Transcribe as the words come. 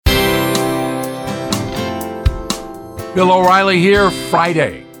Bill O'Reilly here,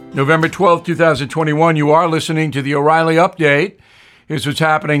 Friday, November 12th, 2021. You are listening to the O'Reilly Update. Here's what's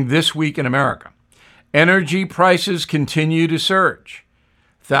happening this week in America. Energy prices continue to surge.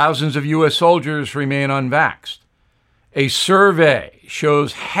 Thousands of U.S. soldiers remain unvaxxed. A survey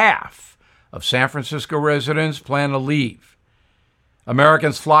shows half of San Francisco residents plan to leave.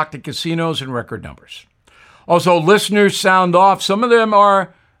 Americans flock to casinos in record numbers. Also, listeners sound off. Some of them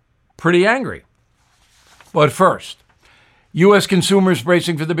are pretty angry. But first, U.S. consumers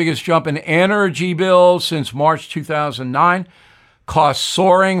bracing for the biggest jump in energy bills since March 2009. Costs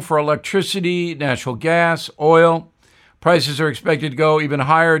soaring for electricity, natural gas, oil. Prices are expected to go even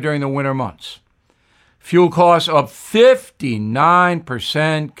higher during the winter months. Fuel costs up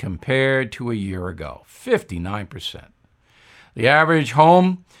 59% compared to a year ago. 59%. The average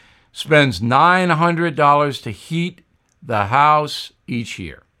home spends $900 to heat the house each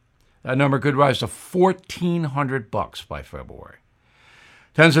year. That number could rise to $1,400 by February.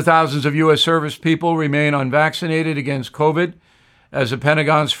 Tens of thousands of U.S. service people remain unvaccinated against COVID as the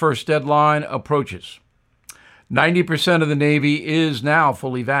Pentagon's first deadline approaches. 90% of the Navy is now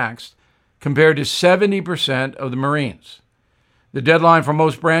fully vaxxed, compared to 70% of the Marines. The deadline for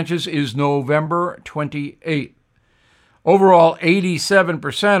most branches is November 28. Overall,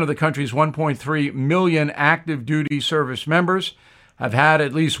 87% of the country's 1.3 million active duty service members have had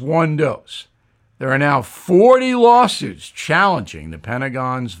at least one dose. There are now 40 lawsuits challenging the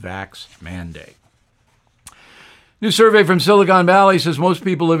Pentagon's vax mandate. New survey from Silicon Valley says most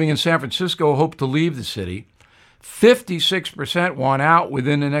people living in San Francisco hope to leave the city. 56% want out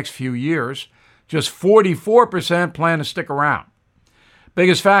within the next few years. Just 44% plan to stick around.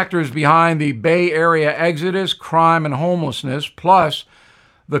 Biggest factors behind the Bay Area exodus, crime and homelessness, plus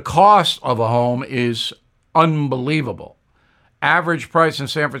the cost of a home is unbelievable. Average price in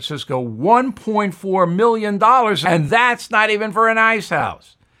San Francisco, $1.4 million, and that's not even for a nice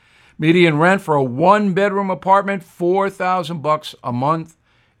house. Median rent for a one-bedroom apartment, $4,000 a month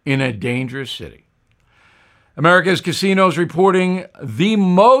in a dangerous city. America's casinos reporting the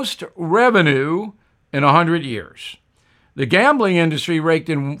most revenue in 100 years. The gambling industry raked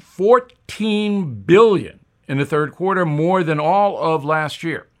in $14 billion in the third quarter, more than all of last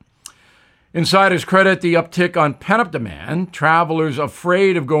year. Insiders credit the uptick on pent-up demand, travelers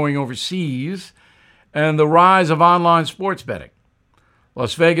afraid of going overseas, and the rise of online sports betting.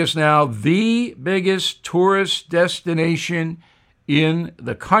 Las Vegas now the biggest tourist destination in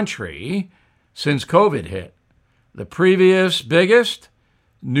the country since COVID hit. The previous biggest,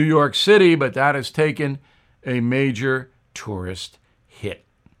 New York City, but that has taken a major tourist hit.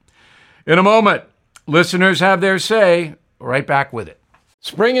 In a moment, listeners have their say. Right back with it.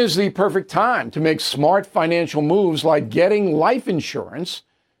 Spring is the perfect time to make smart financial moves like getting life insurance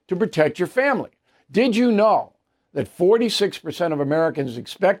to protect your family. Did you know that 46% of Americans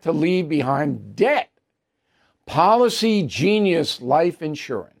expect to leave behind debt? Policy Genius Life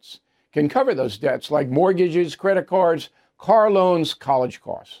Insurance can cover those debts like mortgages, credit cards, car loans, college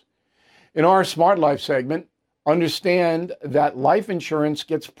costs. In our Smart Life segment, understand that life insurance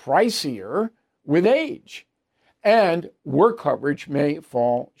gets pricier with age, and work coverage may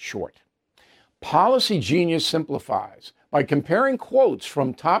fall short. Policy Genius simplifies by comparing quotes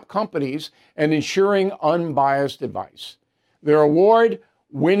from top companies and ensuring unbiased advice. Their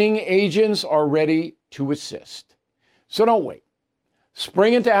award-winning agents are ready to assist. So don't wait.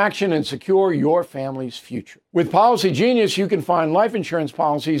 Spring into action and secure your family's future. With Policy Genius, you can find life insurance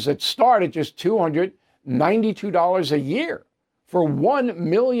policies that start at just $292 a year for $1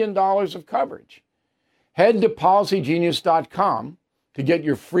 million of coverage. Head to policygenius.com to get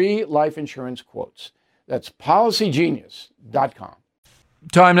your free life insurance quotes. That's policygenius.com.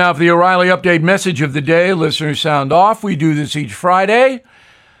 Time now for the O'Reilly Update message of the day. Listeners sound off. We do this each Friday.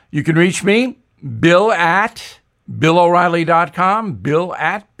 You can reach me, Bill at BillO'Reilly.com, Bill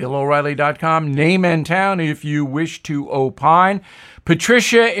at BillO'Reilly.com. Name and town if you wish to opine.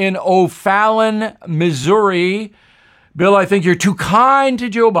 Patricia in O'Fallon, Missouri. Bill, I think you're too kind to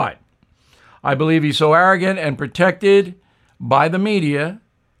Joe Biden. I believe he's so arrogant and protected by the media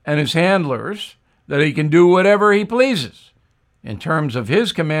and his handlers that he can do whatever he pleases in terms of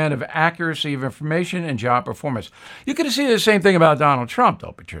his command of accuracy of information and job performance. You could see the same thing about Donald Trump,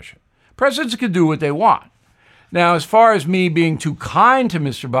 though, Patricia. Presidents can do what they want. Now, as far as me being too kind to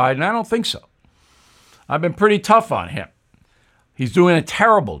Mr. Biden, I don't think so. I've been pretty tough on him. He's doing a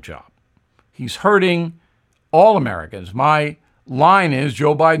terrible job. He's hurting all Americans. My line is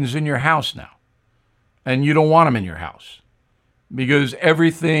Joe Biden's in your house now, and you don't want him in your house because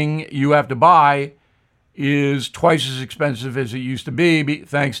everything you have to buy is twice as expensive as it used to be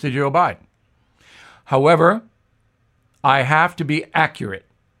thanks to Joe Biden. However, I have to be accurate.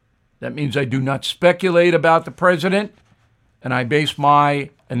 That means I do not speculate about the president, and I base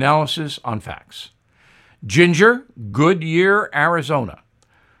my analysis on facts. Ginger, Goodyear, Arizona.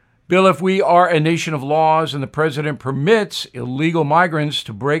 Bill, if we are a nation of laws and the president permits illegal migrants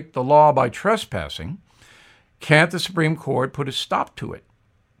to break the law by trespassing, can't the Supreme Court put a stop to it?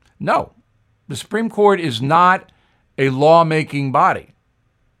 No. The Supreme Court is not a lawmaking body.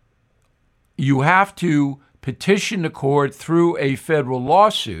 You have to petition the court through a federal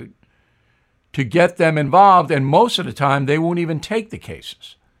lawsuit to get them involved, and most of the time they won't even take the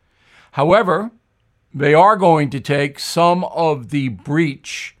cases. However, they are going to take some of the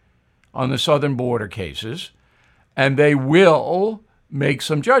breach on the southern border cases, and they will make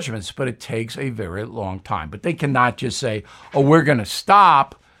some judgments, but it takes a very long time. But they cannot just say, oh, we're going to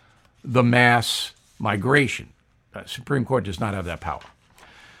stop the mass migration. The Supreme Court does not have that power.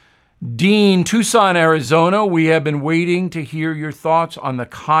 Dean, Tucson, Arizona, we have been waiting to hear your thoughts on the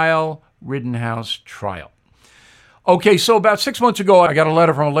Kyle Rittenhouse trial. Okay, so about 6 months ago, I got a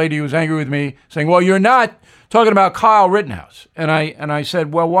letter from a lady who was angry with me saying, well, you're not talking about Kyle Rittenhouse. And I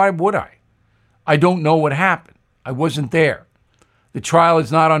said, well, why would I? I don't know what happened. I wasn't there. The trial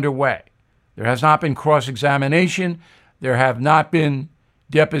is not underway. There has not been cross-examination. There have not been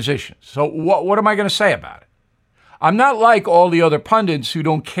depositions. So what am I going to say about it? I'm not like all the other pundits who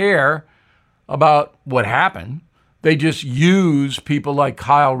don't care about what happened. They just use people like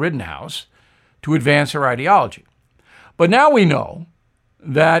Kyle Rittenhouse to advance their ideology. But now we know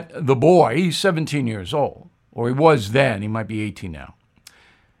that the boy, he's 17 years old, or he was then, he might be 18 now,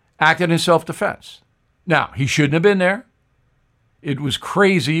 acted in self-defense. Now, he shouldn't have been there. It was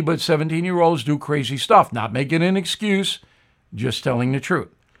crazy, but 17-year-olds do crazy stuff. Not making an excuse, just telling the truth.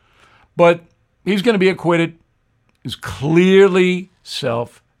 But he's going to be acquitted. It's clearly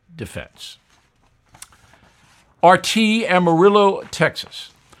self-defense. RT, Amarillo, Texas.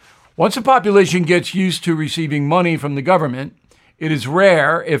 Once a population gets used to receiving money from the government, it is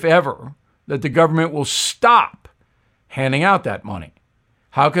rare, if ever, that the government will stop handing out that money.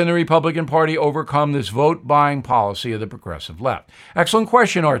 How can the Republican Party overcome this vote-buying policy of the progressive left? Excellent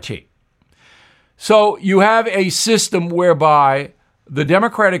question, RT. So you have a system whereby the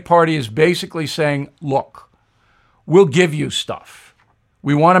Democratic Party is basically saying, look, we'll give you stuff.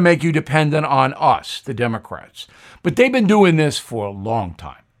 We want to make you dependent on us, the Democrats. But they've been doing this for a long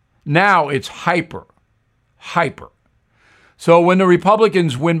time. Now it's hyper. So when the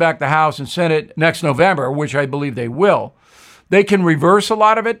Republicans win back the House and Senate next November, which I believe they will, they can reverse a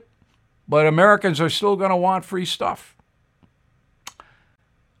lot of it, but Americans are still going to want free stuff.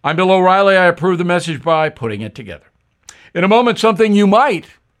 I'm Bill O'Reilly. I approve the message by putting it together. In a moment, something you might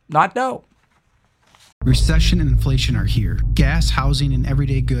not know. Recession and inflation are here. Gas, housing, and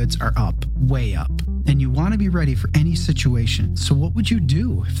everyday goods are up, way up. And you want to be ready for any situation. So what would you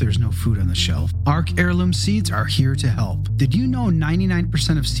do if there's no food on the shelf? ARC Heirloom Seeds are here to help. Did you know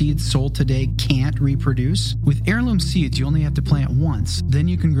 99% of seeds sold today can't reproduce? With Heirloom Seeds, you only have to plant once. Then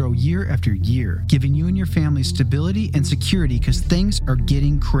you can grow year after year, giving you and your family stability and security because things are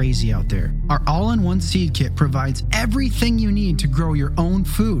getting crazy out there. Our all-in-one seed kit provides everything you need to grow your own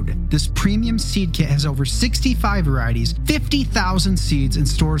food. This premium seed kit has over 65 varieties, 50,000 seeds, and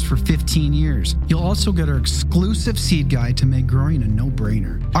stores for 15 years. You'll also get our exclusive seed guide to make growing a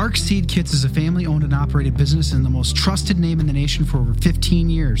no-brainer. ARC Seed Kits is a family-owned and operated business and the most trusted name in the nation for over 15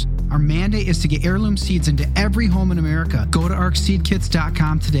 years. Our mandate is to get heirloom seeds into every home in America. Go to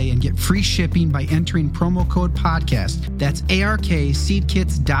arcseedkits.com today and get free shipping by entering promo code podcast. That's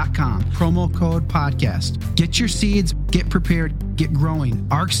arcseedkits.com, promo code podcast. Get your seeds, get prepared, get growing.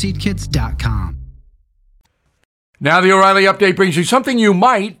 arcseedkits.com. Now the O'Reilly Update brings you something you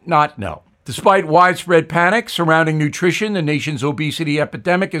might not know. Despite widespread panic surrounding nutrition, the nation's obesity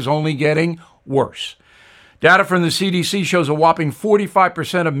epidemic is only getting worse. Data from the CDC shows a whopping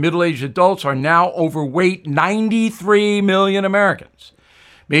 45% of middle-aged adults are now overweight, 93 million Americans.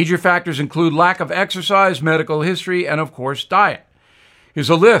 Major factors include lack of exercise, medical history, and, of course, diet.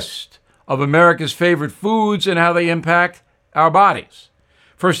 Here's a list of America's favorite foods and how they impact our bodies.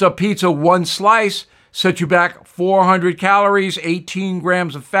 First up, pizza, one slice sets you back 400 calories, 18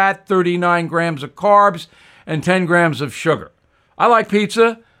 grams of fat, 39 grams of carbs, and 10 grams of sugar. I like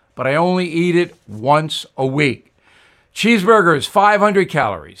pizza, but I only eat it once a week. Cheeseburgers, 500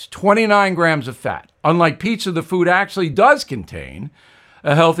 calories, 29 grams of fat. Unlike pizza, the food actually does contain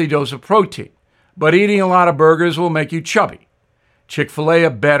a healthy dose of protein, but eating a lot of burgers will make you chubby. Chick-fil-A, a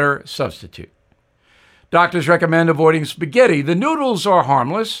better substitute. Doctors recommend avoiding spaghetti. The noodles are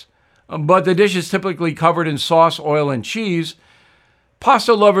harmless, but the dish is typically covered in sauce, oil, and cheese.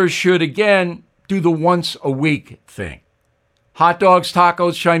 Pasta lovers should, again, do the once-a-week thing. Hot dogs,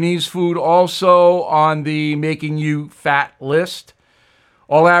 tacos, Chinese food also on the making you fat list.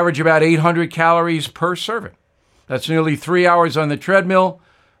 All average about 800 calories per serving. That's nearly 3 hours on the treadmill.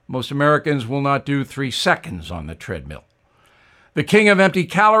 Most Americans will not do 3 seconds on the treadmill. The king of empty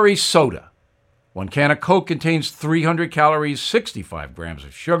calories, soda. 1 can of Coke contains 300 calories, 65 grams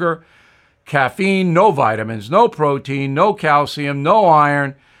of sugar, caffeine, no vitamins, no protein, no calcium, no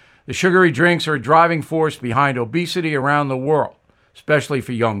iron. The sugary drinks are a driving force behind obesity around the world, especially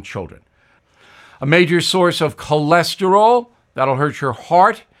for young children. A major source of cholesterol that'll hurt your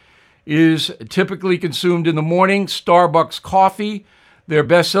heart is typically consumed in the morning. Starbucks coffee, their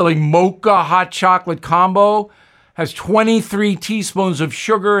best-selling mocha hot chocolate combo, has 23 teaspoons of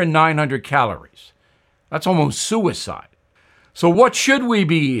sugar and 900 calories. That's almost suicide. So what should we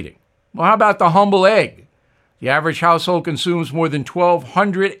be eating? Well, how about the humble egg? The average household consumes more than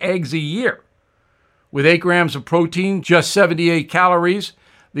 1,200 eggs a year. With 8 grams of protein, just 78 calories,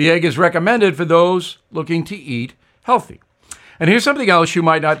 the egg is recommended for those looking to eat healthy. And here's something else you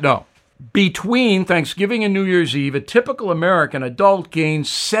might not know. Between Thanksgiving and New Year's Eve, a typical American adult gains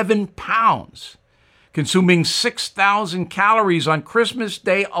 7 pounds, consuming 6,000 calories on Christmas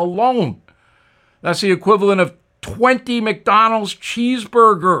Day alone. That's the equivalent of 20 McDonald's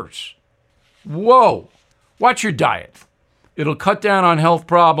cheeseburgers. Whoa. Watch your diet. It'll cut down on health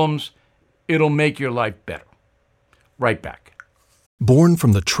problems. It'll make your life better. Right back. Born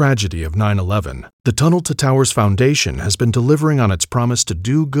from the tragedy of 9/11, the Tunnel to Towers Foundation has been delivering on its promise to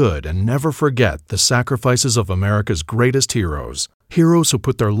do good and never forget the sacrifices of America's greatest heroes. Heroes who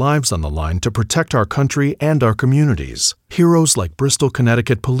put their lives on the line to protect our country and our communities. Heroes like Bristol,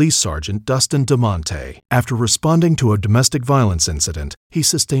 Connecticut Police Sergeant Dustin DeMonte. After responding to a domestic violence incident, he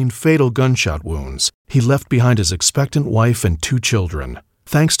sustained fatal gunshot wounds. He left behind his expectant wife and 2 children.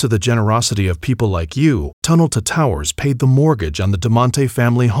 Thanks to the generosity of people like you, Tunnel to Towers paid the mortgage on the DeMonte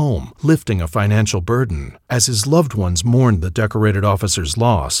family home, lifting a financial burden. As his loved ones mourned the decorated officer's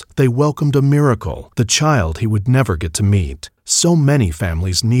loss, they welcomed a miracle, the child he would never get to meet. So many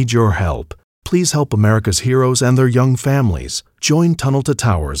families need your help. Please help America's heroes and their young families. Join Tunnel to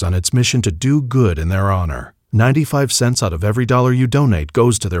Towers on its mission to do good in their honor. 95 cents out of every dollar you donate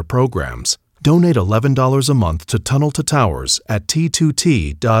goes to their programs. Donate $11 a month to Tunnel to Towers at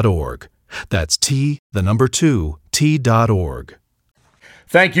T2T.org. That's T2T.org.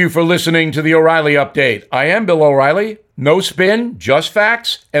 Thank you for listening to the O'Reilly Update. I am Bill O'Reilly. No spin, just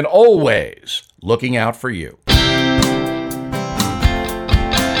facts, and always looking out for you.